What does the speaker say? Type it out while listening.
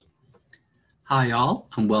Hi, all,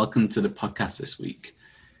 and welcome to the podcast this week.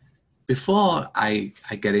 Before I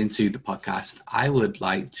get into the podcast, I would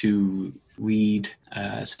like to read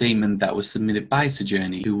a statement that was submitted by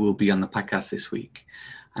Sojourner, who will be on the podcast this week.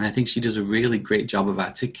 And I think she does a really great job of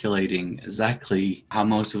articulating exactly how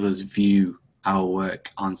most of us view our work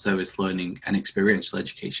on service learning and experiential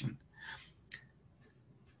education.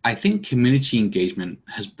 I think community engagement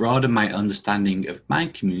has broadened my understanding of my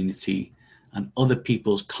community and other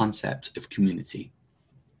people's concept of community.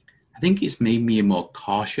 I think it's made me a more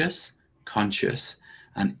cautious, conscious,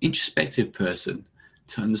 and introspective person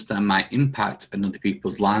to understand my impact on other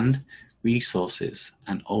people's land, resources,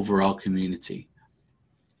 and overall community.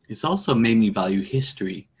 It's also made me value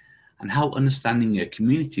history and how understanding a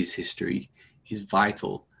community's history is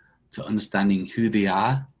vital to understanding who they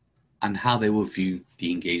are and how they will view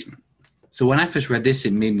the engagement. So when I first read this,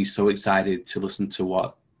 it made me so excited to listen to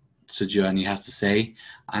what Sojourner has to say,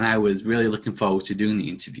 and I was really looking forward to doing the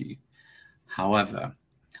interview. However,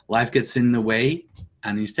 life gets in the way,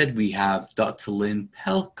 and instead we have Dr. Lynn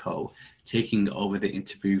Pelko taking over the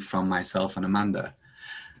interview from myself and Amanda.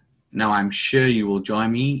 Now, I'm sure you will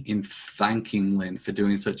join me in thanking Lynn for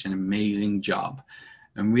doing such an amazing job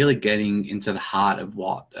and really getting into the heart of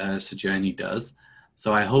what Sojourner does.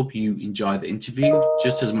 So I hope you enjoy the interview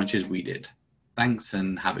just as much as we did. Thanks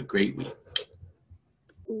and have a great week.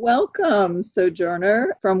 Welcome,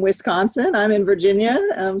 Sojourner from Wisconsin. I'm in Virginia.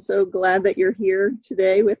 I'm so glad that you're here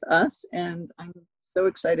today with us, and I'm so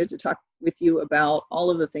excited to talk with you about all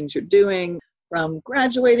of the things you're doing, from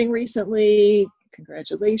graduating recently,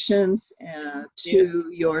 congratulations, to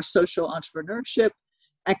your social entrepreneurship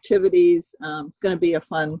activities. It's going to be a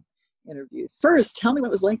fun interview. First, tell me what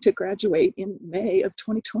it was like to graduate in May of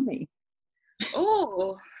 2020.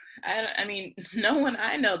 Oh, I mean, no one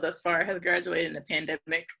I know thus far has graduated in the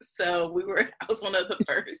pandemic. So I was one of the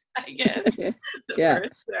first, I guess, first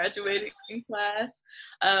graduating class.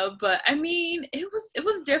 But I mean, it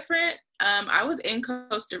was different. I was in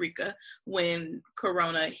Costa Rica when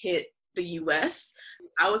Corona hit the US.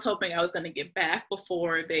 I was hoping I was going to get back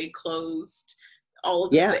before they closed all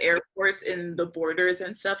of the airports and the borders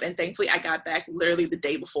and stuff. And thankfully I got back literally the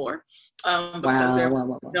day before because there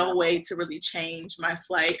was no way to really change my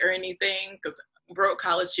flight or anything because I'm a broke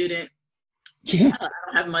college student. I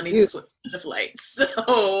don't have money to switch the flights.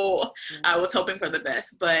 So I was hoping for the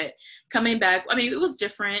best. But coming back, I mean, it was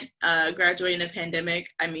different. Graduating in a pandemic,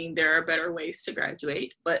 I mean, there are better ways to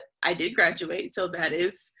graduate, but I did graduate. So that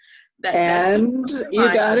is that. And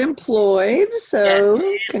you got employed. So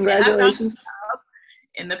congratulations.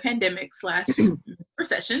 In the pandemic /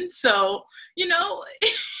 recession. So,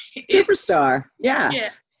 superstar. Yeah.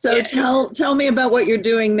 So tell me about what you're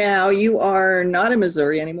doing now. You are not in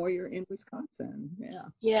Missouri anymore. You're in Wisconsin.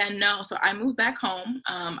 So I moved back home.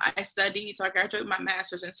 I graduated my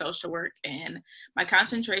master's in social work, and my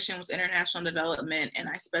concentration was international development, and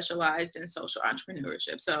I specialized in social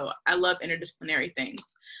entrepreneurship. So I love interdisciplinary things.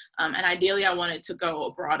 And ideally I wanted to go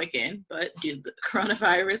abroad again, but due to the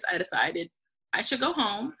coronavirus, I decided I should go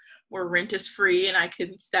home where rent is free and I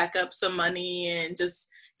can stack up some money and just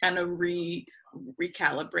kind of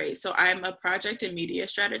recalibrate. So I'm a project and media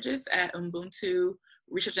strategist at Ubuntu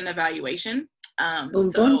Research and Evaluation.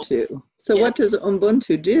 Ubuntu. So what does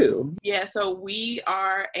Ubuntu do? So we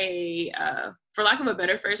are for lack of a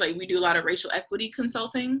better phrase, we do a lot of racial equity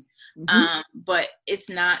consulting, but it's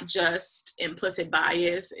not just implicit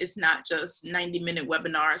bias. It's not just 90-minute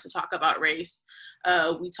webinars to talk about race.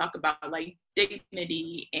 We talk about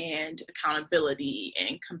dignity and accountability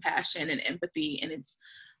and compassion and empathy. And it's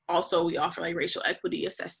also, we offer racial equity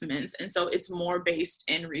assessments. And so it's more based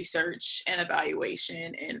in research and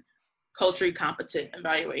evaluation and culturally competent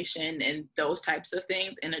evaluation and those types of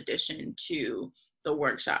things, in addition to the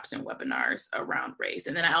workshops and webinars around race.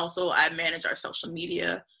 And then I manage our social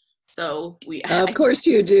media. So of course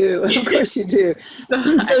you do. Of course you do.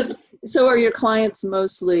 So are your clients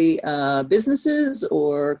mostly businesses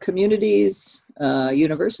or communities,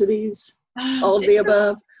 universities, all of the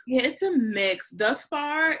above? Yeah, it's a mix. Thus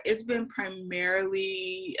far, it's been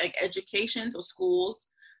primarily education, so schools,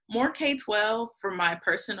 more K-12 from my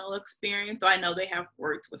personal experience, though I know they have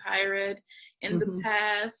worked with higher ed in the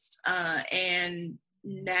past. And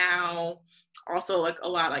now also a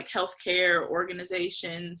lot healthcare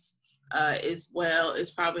organizations as well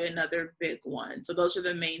is probably another big one. So those are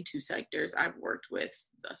the main two sectors I've worked with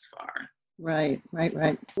thus far. Right.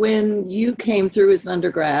 When you came through as an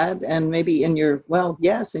undergrad, and maybe in your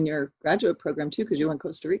graduate program too, because you went to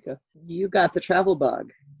Costa Rica, you got the travel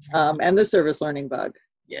bug and the service learning bug.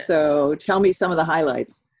 Yes. So tell me some of the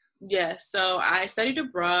highlights. Yes. So I studied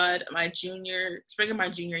abroad spring of my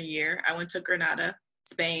junior year. I went to Granada,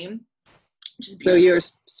 Spain, which is So beautiful. you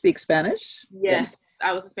speak Spanish? Yes,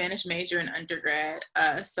 I was a Spanish major in undergrad.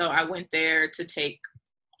 So I went there to take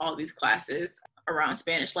all these classes around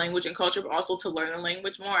Spanish language and culture, but also to learn the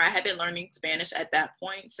language more. I had been learning Spanish at that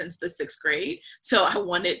point since the 6th grade. So I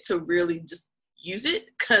wanted to really just use it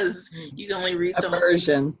because you can only read so much.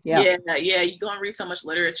 Immersion, Yeah, you can only read so much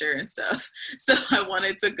literature and stuff. So I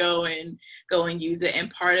wanted to go and use it. And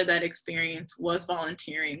part of that experience was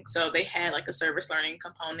volunteering. So they had like a service learning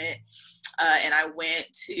component. And I went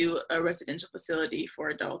to a residential facility for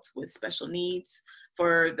adults with special needs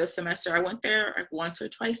for the semester. I went there like once or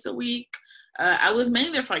twice a week. I was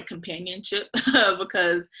mainly there for like companionship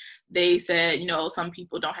because they said, some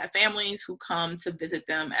people don't have families who come to visit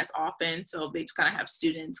them as often. So they just kind of have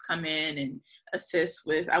students come in and assist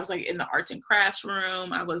with, I was like in the arts and crafts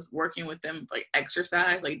room. I was working with them, like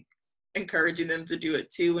exercise, like encouraging them to do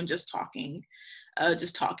it too. And just talking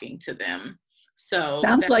to them. So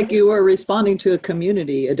sounds like you were responding to a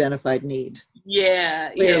community identified need.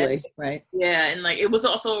 Clearly, right? Yeah, and like it was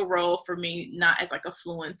also a role for me, not as like a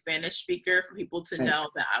fluent Spanish speaker, for people to know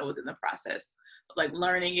that I was in the process of like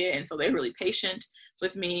learning it. And so they're really patient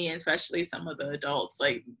with me, and especially some of the adults,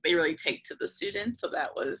 like they really take to the students. So that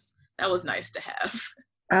was nice to have.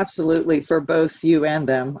 Absolutely, for both you and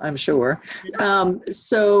them, I'm sure.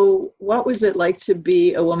 So what was it like to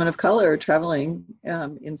be a woman of color traveling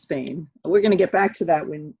in Spain? We're going to get back to that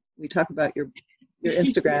when we talk about your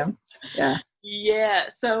Instagram. Yeah.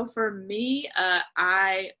 So for me,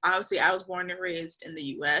 I was born and raised in the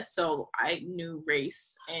U.S., so I knew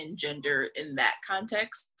race and gender in that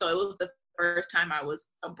context. So it was the first time I was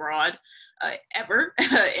abroad ever,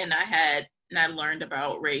 and I learned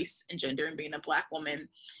about race and gender and being a Black woman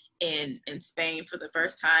in Spain for the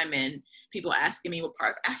first time, and people asking me what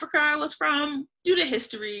part of Africa I was from due to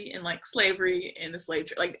history and like slavery and the slave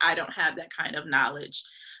trade. Like I don't have that kind of knowledge.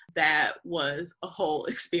 That was a whole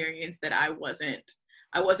experience that I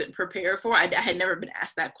wasn't prepared for. I had never been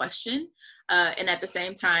asked that question. And at the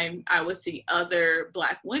same time, I would see other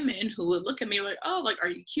Black women who would look at me like, oh, like, are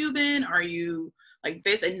you Cuban? Are you like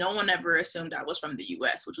this? And no one ever assumed I was from the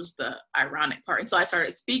US, which was the ironic part. And so I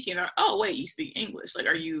started speaking, or, oh, wait, you speak English. Like,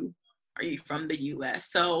 are you from the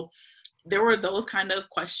US? So there were those kind of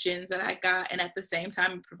questions that I got. And at the same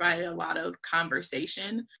time, it provided a lot of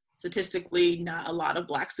conversation. Statistically, not a lot of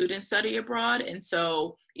Black students study abroad. And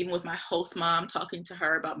so even with my host mom, talking to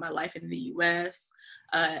her about my life in the US,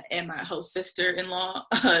 and my host sister-in-law,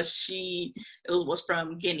 she was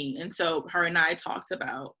from Guinea. And so her and I talked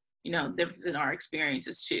about, differences in our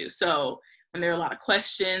experiences too. So when there were a lot of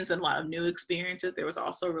questions and a lot of new experiences, there was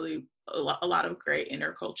also really a lot of great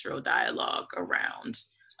intercultural dialogue around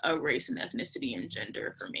race and ethnicity and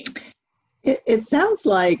gender for me. It sounds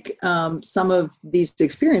like some of these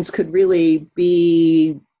experiences could really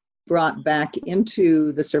be brought back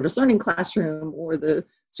into the service learning classroom or the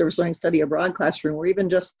service learning study abroad classroom, or even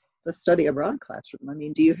just the study abroad classroom. I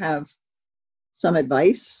mean, do you have some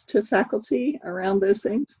advice to faculty around those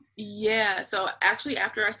things? Yeah, so actually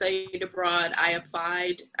after I studied abroad, I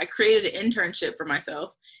created an internship for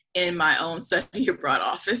myself in my own study abroad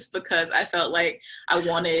office because I felt like I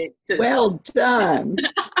wanted to. Well done.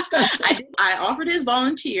 I offered as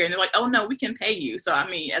volunteer, and they're like, "Oh no, we can pay you." So I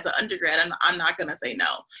mean, as an undergrad, I'm not gonna say no.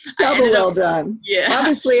 Well done. Yeah.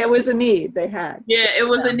 Obviously, it was a need they had. Yeah, it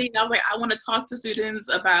was a need. I was like, I want to talk to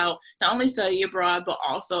students about not only study abroad, but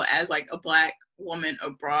also as like a Black woman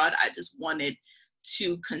abroad. I just wanted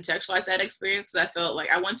to contextualize that experience because I felt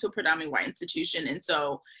like I went to a predominantly white institution, and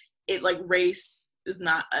so it like race is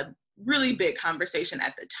not a really big conversation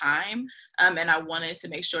at the time, and I wanted to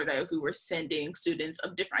make sure that if we were sending students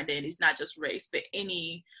of different identities, not just race, but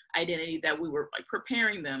any identity, that we were like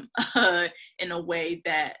preparing them in a way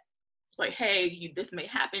that was like, hey, this may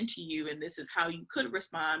happen to you, and this is how you could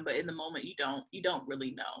respond, but in the moment you don't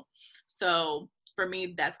really know. So for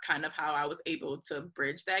me, that's kind of how I was able to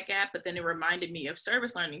bridge that gap. But then it reminded me of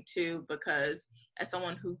service learning too, because as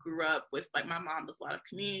someone who grew up with, like, my mom does a lot of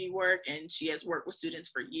community work and she has worked with students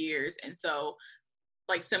for years. And so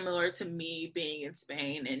like similar to me being in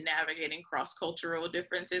Spain and navigating cross-cultural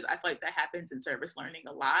differences, I feel like that happens in service learning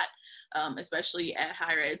a lot, especially at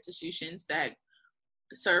higher ed institutions that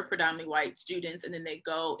serve predominantly white students, and then they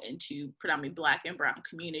go into predominantly Black and brown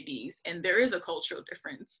communities, and there is a cultural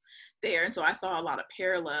difference there. And so I saw a lot of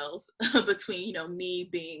parallels between, me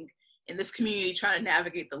being in this community trying to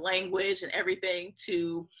navigate the language and everything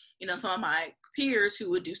to, some of my peers who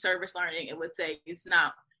would do service learning and would say it's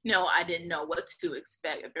not no, I didn't know what to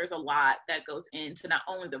expect. There's a lot that goes into not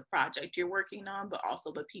only the project you're working on, but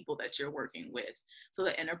also the people that you're working with. So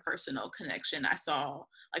the interpersonal connection, I saw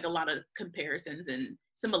like a lot of comparisons and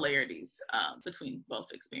similarities between both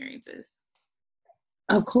experiences.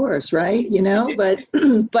 Of course, right? You know, but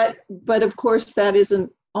but of course that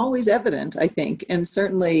isn't always evident, I think. And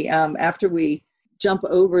certainly after we jump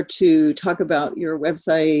over to talk about your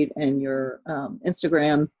website and your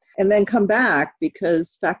Instagram, and then come back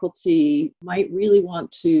because faculty might really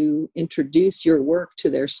want to introduce your work to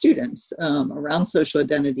their students around social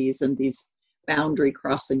identities and these boundary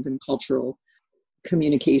crossings and cultural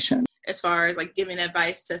communication. As far as like giving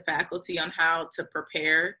advice to faculty on how to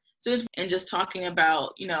prepare students and just talking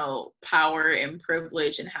about, you know, power and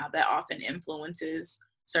privilege and how that often influences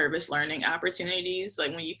service learning opportunities.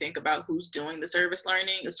 Like when you think about who's doing the service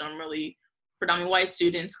learning, it's normally predominantly white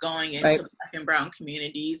students going into Black and brown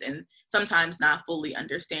communities and sometimes not fully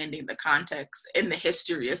understanding the context and the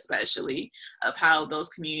history, especially of how those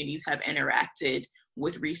communities have interacted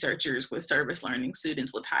with researchers, with service learning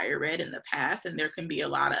students, with higher ed in the past. And there can be a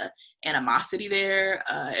lot of animosity there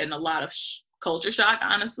and a lot of culture shock,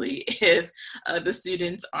 honestly, if the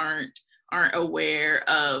students aren't aware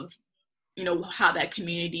of, you know, how that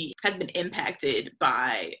community has been impacted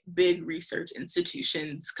by big research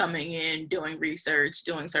institutions coming in, doing research,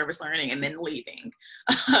 doing service learning, and then leaving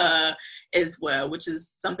as well, which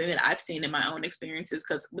is something that I've seen in my own experiences,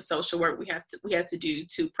 because with social work, we have to do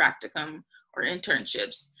 2 practicum or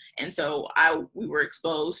internships. And so we were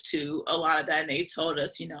exposed to a lot of that, and they told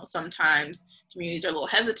us, you know, sometimes communities are a little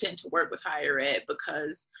hesitant to work with higher ed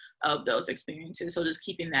because of those experiences. So just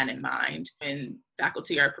keeping that in mind when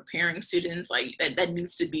faculty are preparing students, like that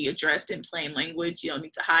needs to be addressed in plain language. You don't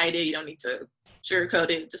need to hide it. You don't need to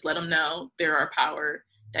sugarcoat it. Just let them know there are power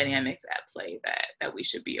dynamics at play that we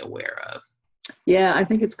should be aware of. Yeah, I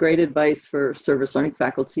think it's great advice for service learning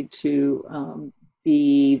faculty to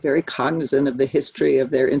be very cognizant of the history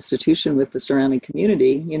of their institution with the surrounding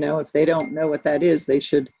community. You know, if they don't know what that is, they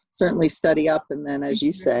should certainly study up. And then, as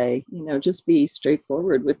you say, you know, just be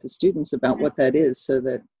straightforward with the students about what that is so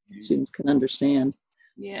that students can understand.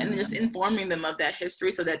 Yeah, and just informing them of that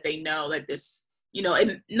history so that they know that this, you know,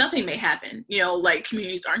 and nothing may happen. You know, like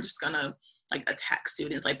communities aren't just gonna like attack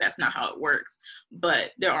students. Like that's not how it works.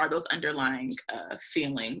 But there are those underlying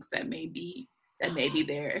feelings that may be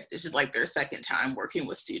there if this is like their second time working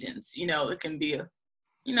with students. You know, it can be a,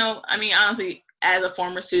 you know, I mean, honestly, as a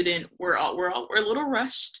former student, we're a little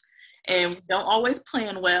rushed and we don't always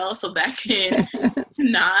plan well. So that can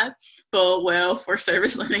not bode well for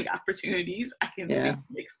service learning opportunities. I can speak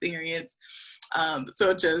from experience.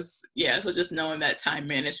 So just knowing that time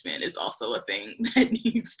management is also a thing that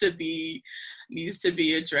needs to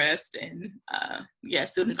be addressed. And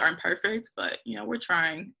students aren't perfect, but you know, we're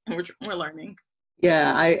trying and we're learning.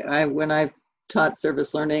 Yeah, I when I taught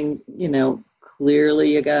service learning, you know,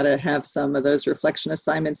 clearly you got to have some of those reflection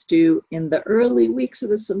assignments due in the early weeks of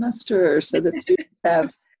the semester so that students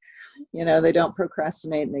have, you know, they don't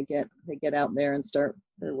procrastinate and they get out there and start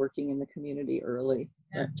their working in the community early.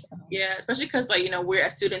 But, especially because, like, you know, we're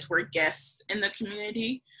as students, we're guests in the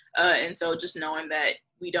community. And so just knowing that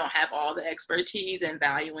we don't have all the expertise and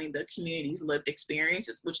valuing the community's lived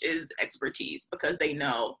experiences, which is expertise, because they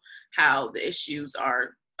know how the issues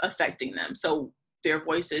are affecting them. So their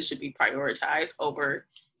voices should be prioritized over,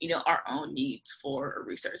 you know, our own needs for a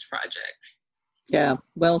research project. Yeah,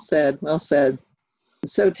 well said, well said.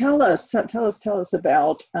 So tell us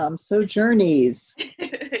about Sojourneys.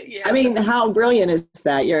 Yes. I mean, how brilliant is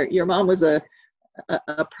that? Your mom was a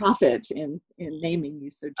prophet in naming you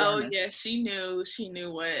Sojourner. Oh yeah, she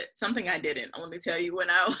knew what something I didn't. Let me tell you, when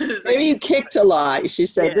I was maybe you kicked a lot. She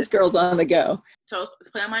said, "This girl's on the go." So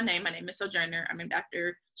to play on my name is Sojourner. I'm named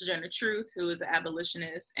after Sojourner Truth, who is an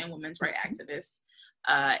abolitionist and women's rights activist.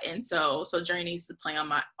 And so Sojourneys to play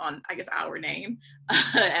on I guess our name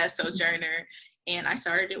as Sojourner. And I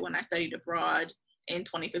started it when I studied abroad in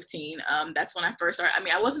 2015. That's when I first started. I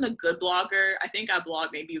mean, I wasn't a good blogger. I think I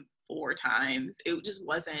blogged maybe 4 times. It just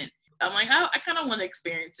wasn't. I'm like, I kind of want to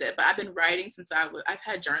experience it. But I've been writing since I've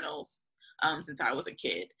had journals since I was a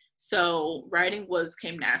kid. So writing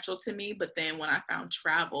came natural to me. But then when I found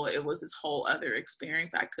travel, it was this whole other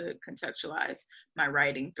experience I could contextualize my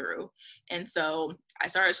writing through. And so I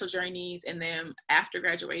started Sojourneys, and then after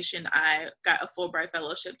graduation, I got a Fulbright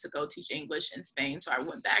fellowship to go teach English in Spain. So I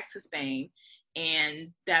went back to Spain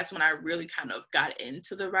And that's when I really kind of got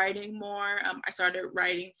into the writing more. I started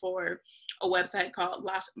writing for a website called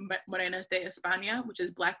Las Morenas de España, which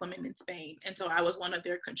is Black Women in Spain. And so I was one of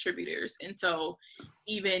their contributors. And so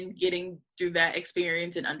even getting through that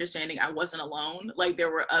experience and understanding I wasn't alone, like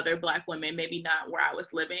there were other Black women, maybe not where I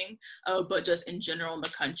was living, but just in general in the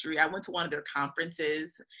country. I went to one of their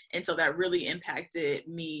conferences. And so that really impacted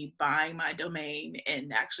me buying my domain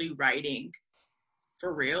and actually writing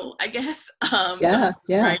for real, I guess. So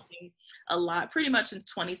writing a lot, pretty much in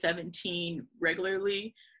 2017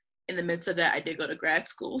 regularly. In the midst of that, I did go to grad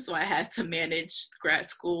school, so I had to manage grad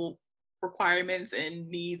school requirements and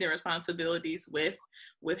needs and responsibilities with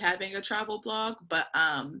having a travel blog. But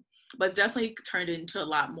it's definitely turned into a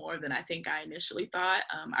lot more than I think I initially thought.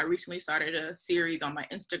 I recently started a series on my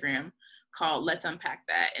Instagram called Let's Unpack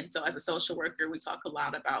That. And so as a social worker, we talk a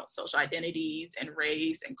lot about social identities and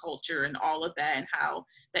race and culture and all of that, and how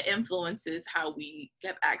that influences how we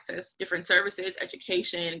have access to different services,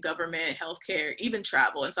 education, government, healthcare, even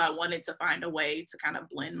travel. And so I wanted to find a way to kind of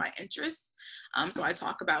blend my interests. So I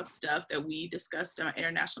talk about stuff that we discussed in my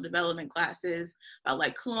international development classes, about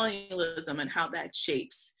like colonialism and how that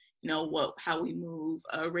shapes how we move,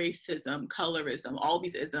 racism, colorism, all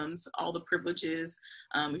these isms, all the privileges.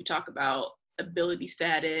 We talk about ability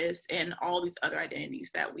status and all these other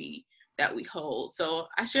identities that we hold. So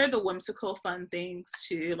I share the whimsical, fun things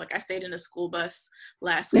too. Like I stayed in a school bus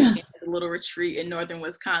last weekend at a little retreat in northern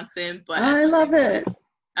Wisconsin. But I love it.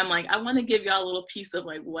 I'm like, I want to give y'all a little piece of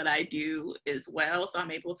like what I do as well. So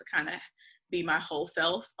I'm able to kind of be my whole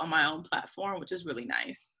self on my own platform, which is really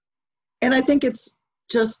nice. And I think it's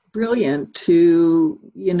just brilliant to,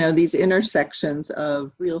 these intersections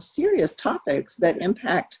of real serious topics that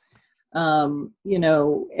impact,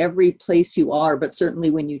 every place you are, but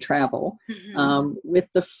certainly when you travel, with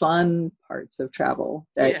the fun parts of travel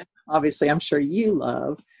that obviously I'm sure you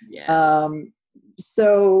love. Yes.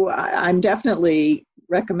 So I'm definitely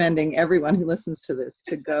recommending everyone who listens to this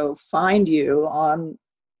to go find you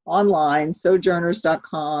online,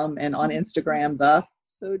 sojourners.com, and on Instagram, the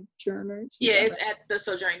Sojourners. Yeah, it's at the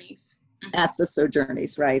Sojourneys. At the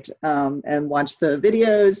Sojourneys, right. And watch the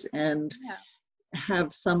videos and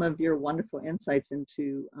have some of your wonderful insights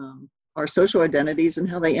into our social identities and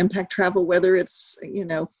how they impact travel, whether it's,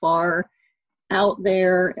 far out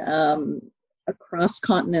there across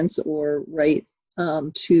continents or right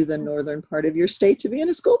to the northern part of your state to be in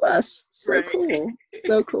a school bus. So cool.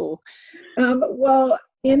 So cool. Well,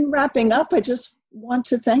 in wrapping up, I just want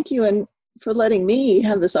to thank you and for letting me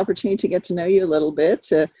have this opportunity to get to know you a little bit.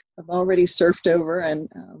 I've already surfed over and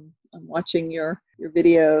I'm watching your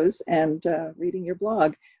videos and reading your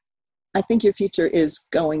blog. I think your future is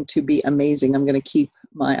going to be amazing. I'm going to keep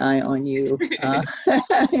my eye on you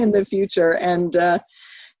in the future. And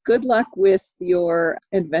good luck with your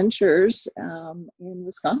adventures in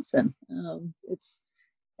Wisconsin.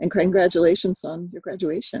 And congratulations on your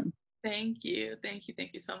graduation. Thank you. Thank you.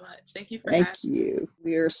 Thank you so much. Thank you for having me. Thank you.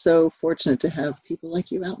 We are so fortunate to have people like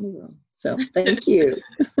you out in the world. So thank you.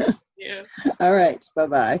 Yeah. All right.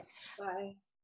 Bye-bye. Bye.